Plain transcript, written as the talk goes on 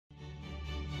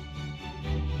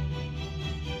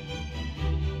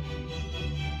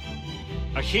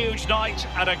A huge night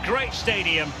at a great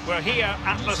stadium. We're here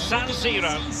at the San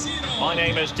Siro. My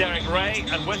name is Derek Ray,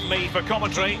 and with me for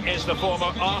commentary is the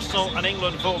former Arsenal and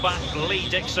England fullback Lee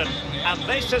Dixon. And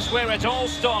this is where it all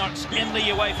starts in the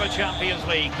UEFA Champions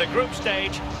League. The group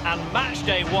stage and match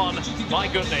day one. My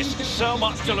goodness, so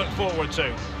much to look forward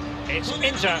to. It's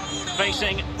Inter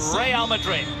facing Real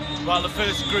Madrid. Well, the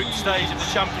first group stage of the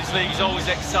Champions League is always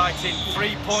exciting.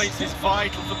 3 points is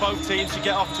vital for both teams to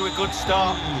get off to a good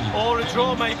start. Or a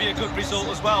draw may be a good result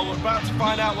as well. We're about to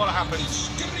find out what happens.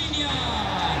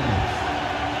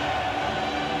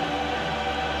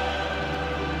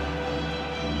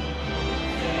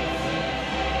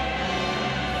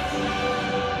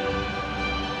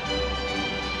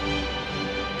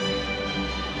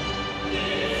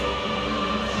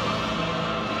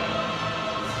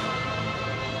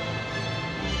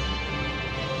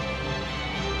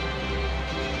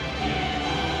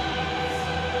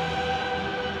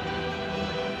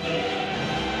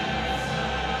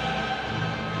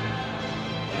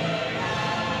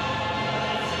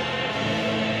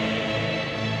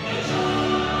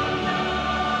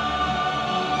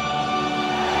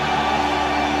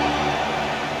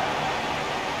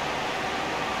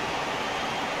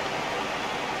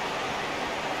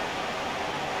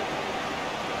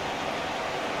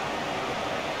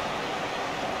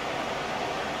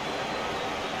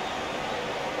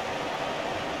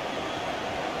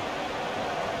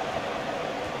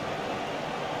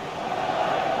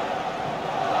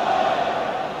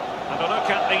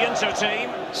 At the Inter team,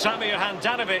 Samir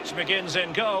Handanovic begins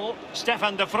in goal.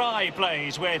 Stefan de Vrij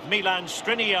plays with Milan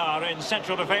Skriniar in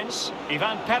central defence.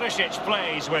 Ivan Perisic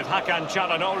plays with Hakan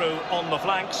Çalhanoğlu on the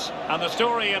flanks. And the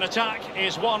story in attack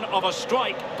is one of a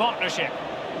strike partnership.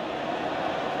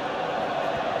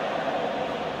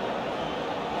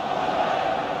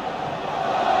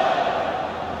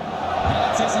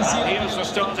 And here's the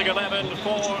starting 11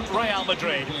 for Real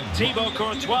Madrid. Thibaut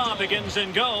Courtois begins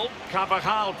in goal.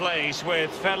 Carvajal plays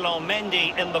with Ferland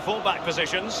Mendy in the fullback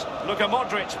positions. Luka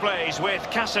Modric plays with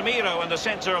Casemiro in the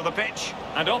centre of the pitch.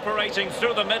 And operating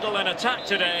through the middle in attack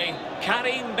today,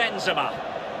 Karim Benzema.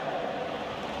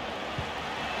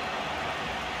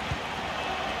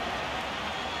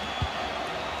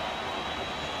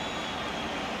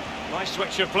 Nice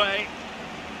switch of play.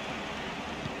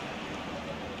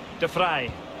 De Vrij.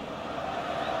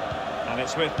 And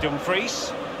it's with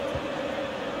Dumfries.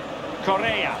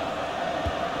 Correa.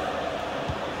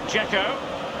 Dzeko.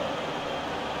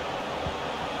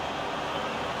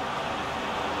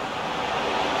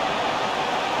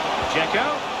 Dzeko.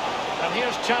 And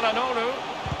here's Çalhanoğlu.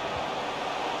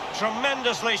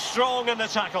 Tremendously strong in the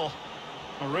tackle.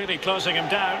 Really closing him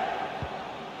down.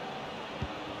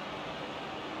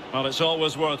 Well, it's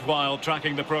always worthwhile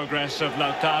tracking the progress of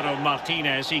Lautaro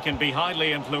Martinez. He can be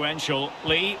highly influential.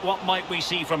 Lee, what might we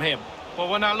see from him? Well,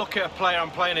 when I look at a player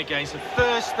I'm playing against, the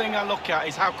first thing I look at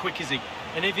is how quick is he.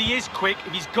 And if he is quick,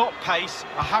 if he's got pace,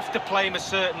 I have to play him a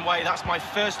certain way. That's my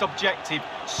first objective.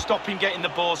 Stop him getting the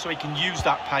ball so he can use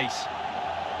that pace.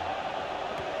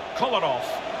 Kolarov.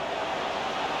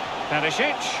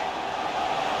 Perisic.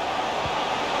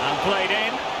 And played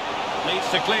in.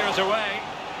 Needs to clear it away.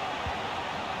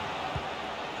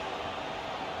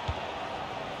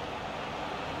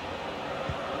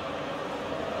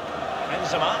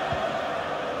 Benzema.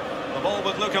 The ball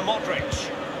with Luka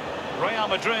Modric. Real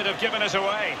Madrid have given it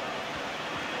away.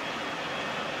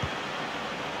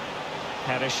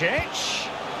 Perisic.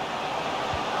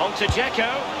 On to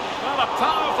Dzeko. Well, a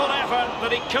powerful effort,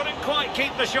 but he couldn't quite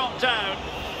keep the shot down.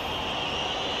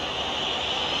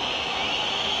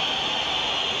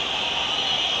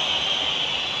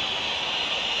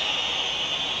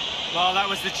 Well, that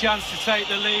was the chance to take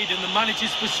the lead, and the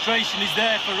manager's frustration is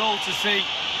there for all to see.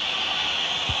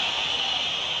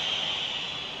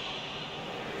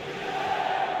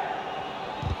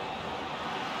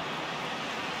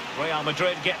 Real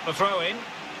Madrid get the throw-in.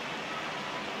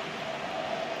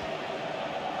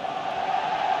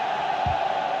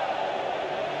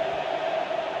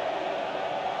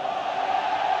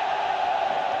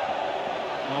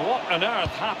 Well, what on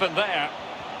earth happened there?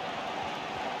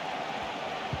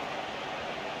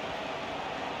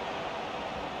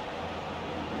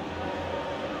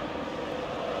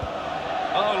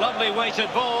 Oh, lovely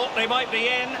weighted ball. They might be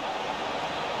in.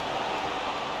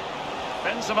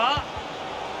 Benzema.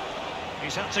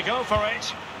 He's had to go for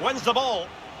it. Wins the ball.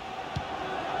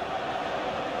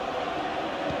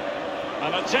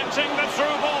 And attempting the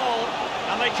through ball.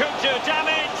 And they could do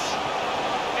damage.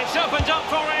 It's opened up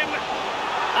for him.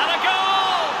 And a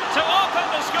goal to open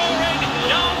the scoring.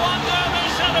 No wonder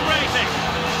they're celebrating.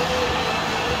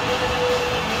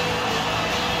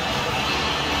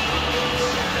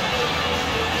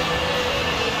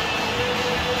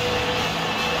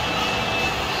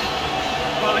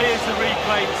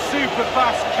 super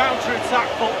fast counter-attack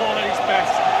football at its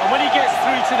best. And when he gets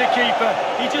through to the keeper,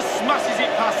 he just smashes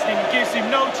it past him, gives him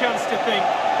no chance to think.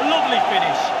 A lovely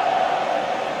finish.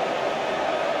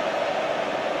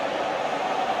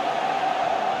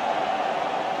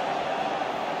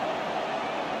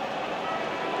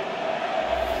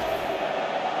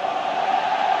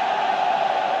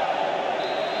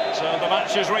 So the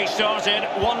match has restarted,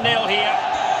 1-0 here.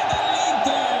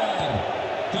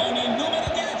 Con il numero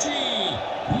 10,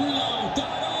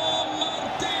 Lautaro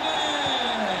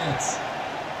Martinez.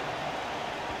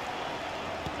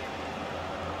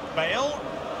 Bale.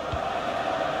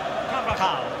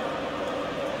 Carvajal.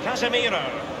 Casemiro.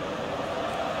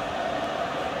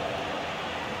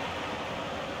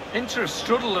 Inter have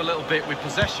struggled a little bit with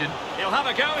possession. He'll have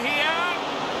a go here.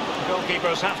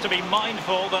 Goalkeepers have to be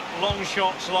mindful that long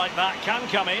shots like that can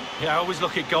come in. Yeah, I always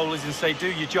look at goalies and say, do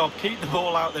your job, keep the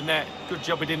ball out the net. Good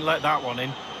job he didn't let that one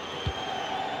in.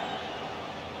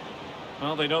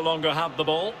 Well, they no longer have the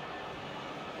ball.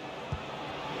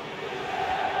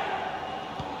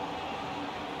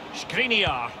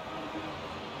 Skriniar.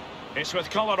 It's with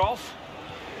Kolarov.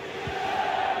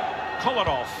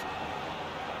 Kolarov.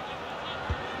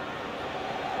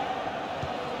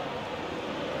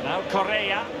 Now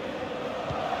Correa.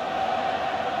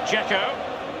 Dzeko.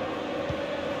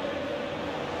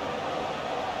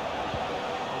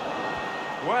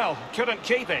 Well, couldn't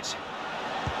keep it.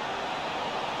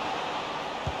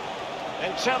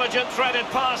 Intelligent threaded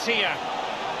pass here.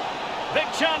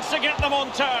 Big chance to get them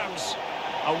on terms.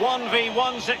 A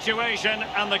 1v1 situation,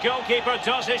 and the goalkeeper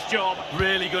does his job.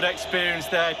 Really good experience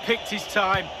there, picked his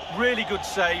time, really good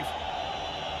save.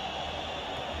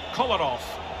 Kolarov.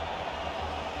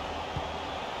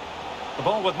 The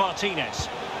ball with Martinez.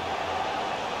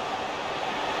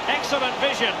 Excellent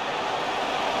vision.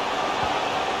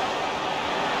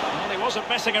 Well, he wasn't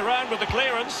messing around with the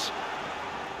clearance.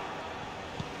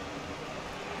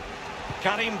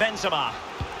 Karim Benzema.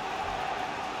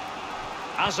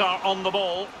 Hazard on the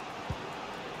ball.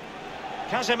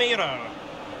 Casemiro.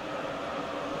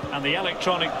 And the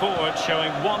electronic board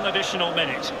showing 1 additional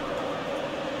minute.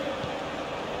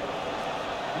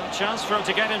 A chance for him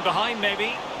to get in behind,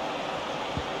 maybe.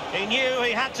 He knew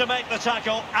he had to make the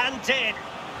tackle, and did.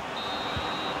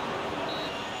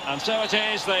 And so it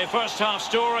is, the first half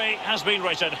story has been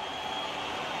written.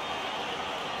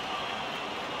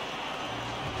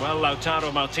 Well,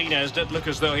 Lautaro Martinez did look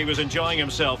as though he was enjoying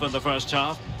himself in the first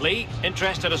half. Lee,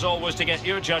 interested as always to get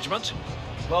your judgment.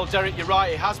 Well, Derek, you're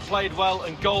right, he has played well,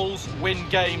 and goals win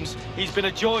games. He's been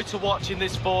a joy to watch in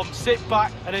this form. Sit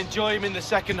back and enjoy him in the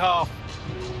second half.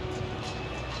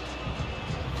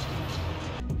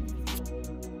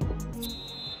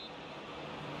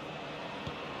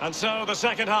 And so the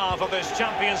second half of this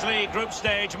Champions League group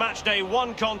stage matchday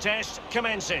 1 contest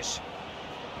commences.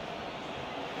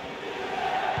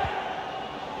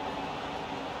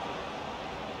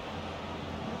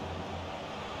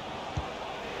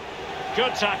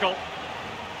 Good tackle.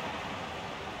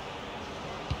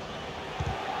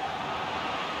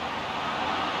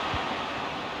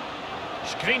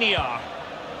 Skriniar.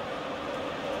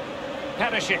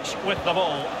 Perisic with the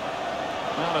ball.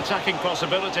 Well, attacking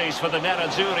possibilities for the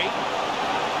Nerazzurri.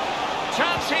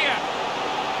 Chance here.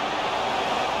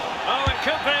 Oh, it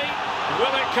could be.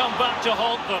 Will it come back to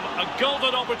haunt them? A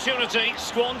golden opportunity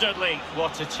squandered, Lee.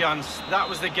 What a chance. That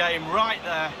was the game right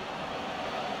there.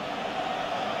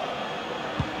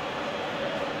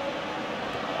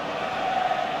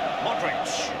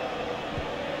 Modric.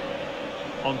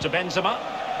 On to Benzema.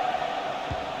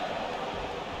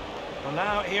 Well,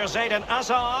 now here's Eden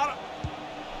Hazard.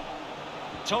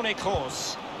 Toni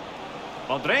Kroos.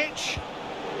 Modric.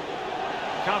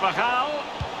 Carvajal.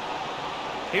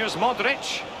 Here's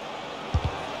Modric.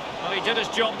 Well, he did his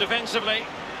job defensively.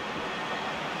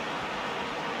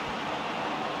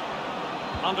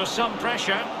 Under some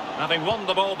pressure. Having won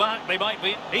the ball back, they might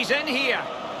be... He's in here.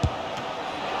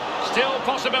 Still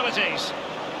possibilities.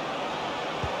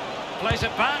 Plays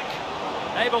it back.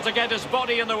 Able to get his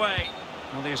body in the way.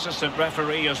 Well, the assistant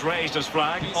referee has raised his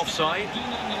flag. Offside.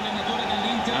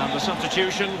 And the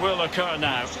substitution will occur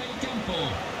now.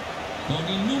 Con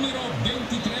il numero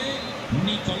 23,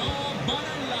 Nicolò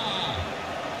Barella.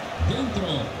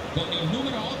 Dentro, con il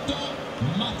numero 8,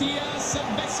 Mattias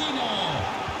Vecino.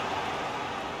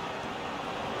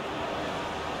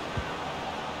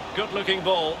 Good-looking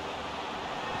ball.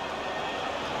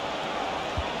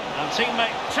 And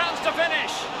teammate, chance to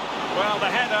finish. Well, the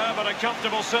header, but a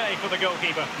comfortable save for the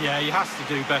goalkeeper. Yeah, he has to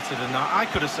do better than that. I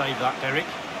could have saved that, Derek.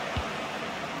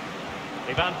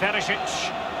 Ivan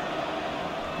Perisic.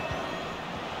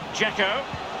 Dzeko.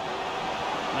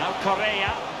 Now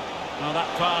Correa. Well, that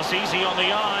pass easy on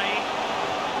the eye.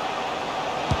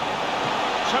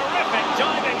 Terrific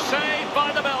diving save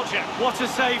by the Belgian. What a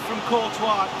save from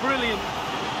Courtois. Brilliant.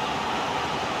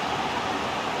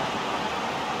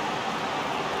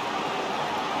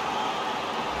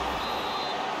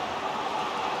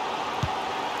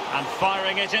 And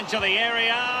firing it into the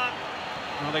area.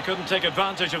 Well, they couldn't take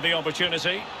advantage of the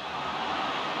opportunity.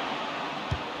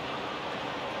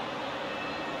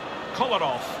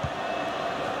 Kolarov.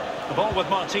 The ball with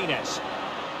Martinez.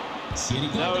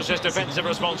 Knows his defensive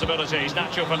responsibilities.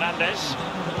 Nacho Fernandez.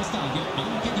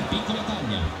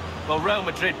 Well, Real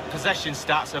Madrid possession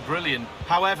stats are brilliant.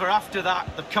 However, after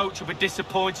that, the coach will be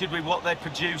disappointed with what they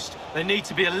produced. They need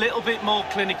to be a little bit more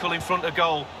clinical in front of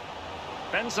goal.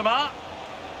 Benzema.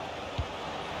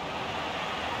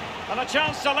 And a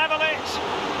chance to level it.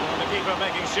 And the keeper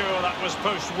making sure that was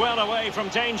pushed well away from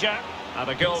danger. And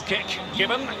a goal kick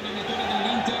given.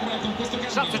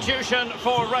 Substitution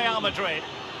for Real Madrid.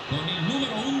 Con il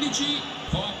numero 11,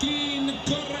 Joaquín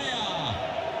Correa.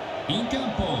 In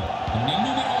campo, con il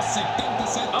numero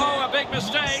 77. Oh, a big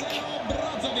mistake.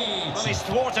 Well, he's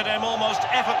thwarted him almost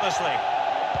effortlessly.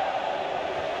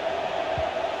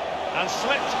 And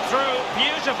slipped through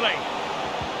beautifully.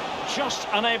 Just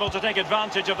unable to take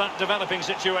advantage of that developing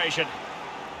situation.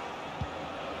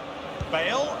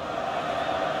 Bale.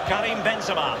 Karim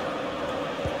Benzema.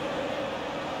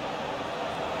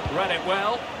 Read it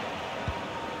well.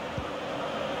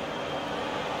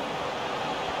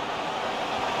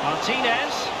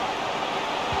 Martinez.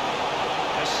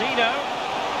 Casino.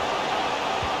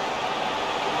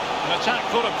 An attack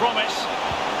full of promise.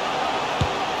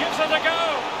 Gives it a go.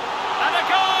 And a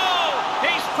goal!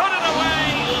 He's put it away.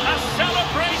 A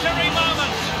celebratory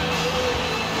moment.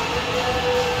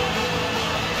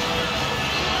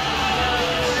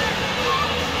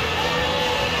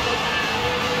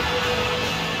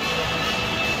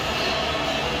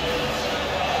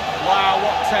 Wow,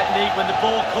 what technique. When the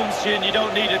ball comes to you and you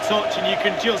don't need a touch and you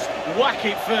can just whack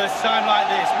it first time like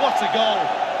this. What a goal.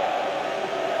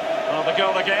 Well, the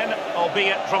goal again,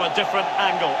 albeit from a different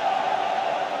angle.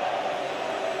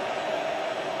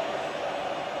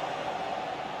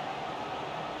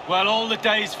 Well, all the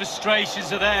day's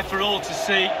frustrations are there for all to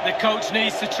see. The coach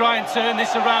needs to try and turn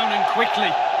this around and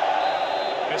quickly.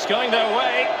 It's going their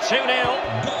way,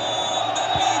 2-0.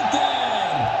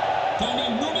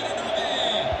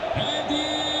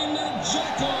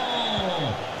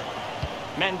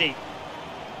 Mendy.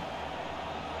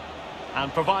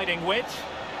 And providing width.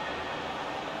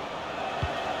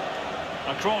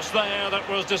 A cross there that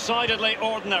was decidedly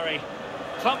ordinary.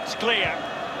 Thumped clear.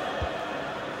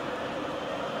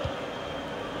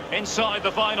 Inside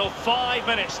the final 5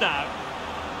 minutes now.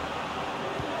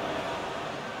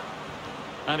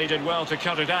 And he did well to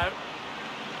cut it out.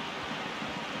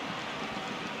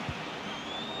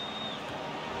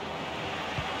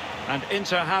 And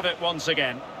Inter have it once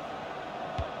again.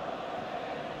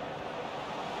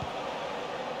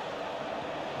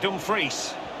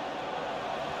 Dumfries.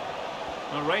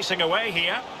 Well, racing away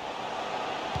here.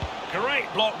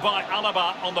 Great block by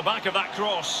Alaba on the back of that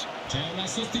cross.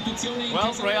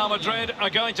 Well, Real Madrid are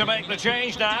going to make the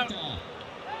change now.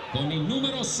 Con il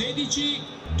numero 16,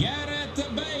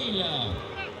 Gareth Bale.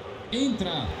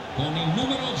 Entra con il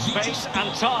numero 18. Space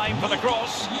and time for the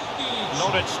cross.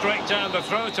 Nodded straight down the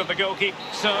throat of the goalkeeper.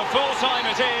 So full time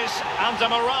it is, and a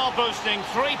morale boosting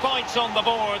 3 points on the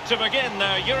board to begin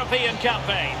their European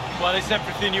campaign. Well, it's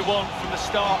everything you want from the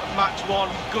start of match one.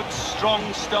 Good,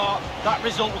 strong start. That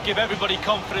result will give everybody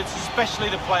confidence, especially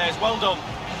the players. Well done.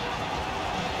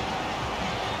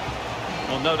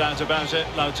 Well, no doubt about it,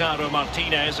 Lautaro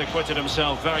Martinez acquitted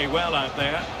himself very well out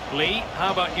there. Lee,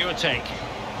 how about your take?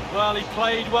 Well, he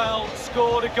played well,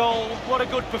 scored a goal. What a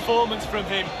good performance from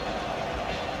him.